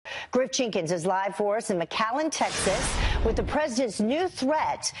Griff Jenkins is live for us in McAllen, Texas, with the president's new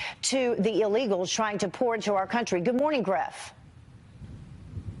threat to the illegals trying to pour into our country. Good morning, Griff.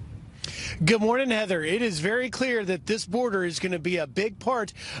 Good morning, Heather. It is very clear that this border is going to be a big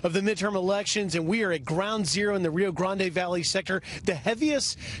part of the midterm elections, and we are at ground zero in the Rio Grande Valley sector, the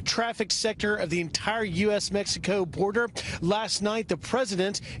heaviest traffic sector of the entire U.S.-Mexico border. Last night, the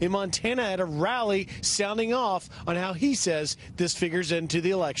president in Montana at a rally sounding off on how he says this figures into the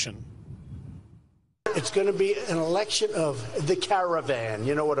election. It's going to be an election of the caravan.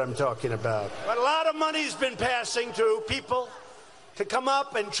 You know what I'm talking about. But a lot of money's been passing to people to come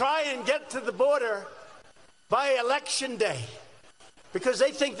up and try and get to the border by election day because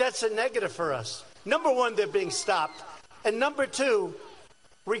they think that's a negative for us. Number one, they're being stopped. And number two,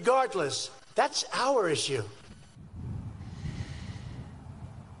 regardless, that's our issue.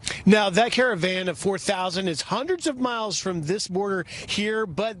 Now, that caravan of 4,000 is hundreds of miles from this border here,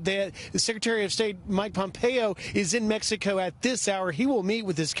 but the Secretary of State, Mike Pompeo, is in Mexico at this hour. He will meet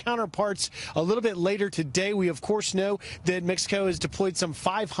with his counterparts a little bit later today. We, of course, know that Mexico has deployed some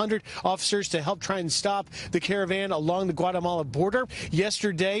 500 officers to help try and stop the caravan along the Guatemala border.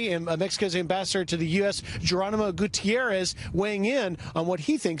 Yesterday, Mexico's ambassador to the U.S., Geronimo Gutierrez, weighing in on what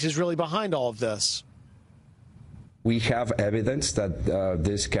he thinks is really behind all of this. We have evidence that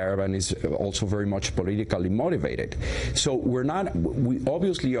this caravan is also very much politically motivated. So we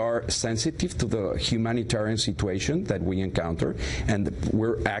obviously are sensitive to the humanitarian situation that we encounter, and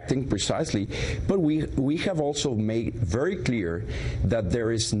we're acting precisely. But we have also made very clear that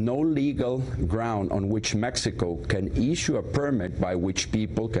there is no legal ground on which Mexico can issue a permit by which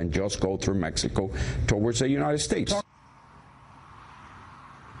people can just go through Mexico towards the United States.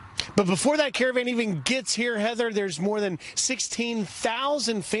 But before that caravan even gets here, Heather, there's more than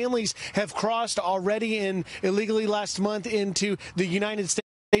 16,000 families have crossed already illegally last month into the United States.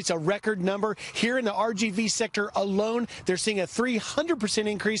 It's a record number. Here in the RGV sector alone, they're seeing a 300%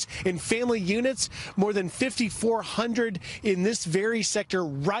 increase in family units, more than 5,400 in this very sector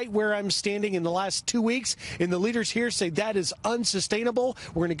right where I'm standing in the last 2 weeks. And the leaders here say that is unsustainable.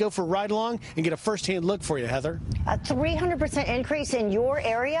 We're going to go for a ride along and get a firsthand look for you, Heather. A 300% increase in your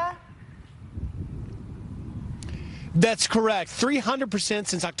area? That's correct. 300%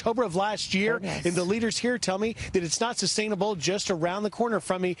 since October of last year. Goodness. And the leaders here tell me that it's not sustainable. Just around the corner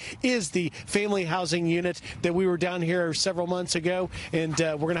from me is the family housing unit that we were down here several months ago. And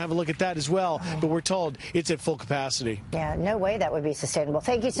we're going to have a look at that as well. But we're told it's at full capacity. Yeah, no way that would be sustainable.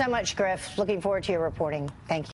 Thank you so much, Griff. Looking forward to your reporting. Thank you.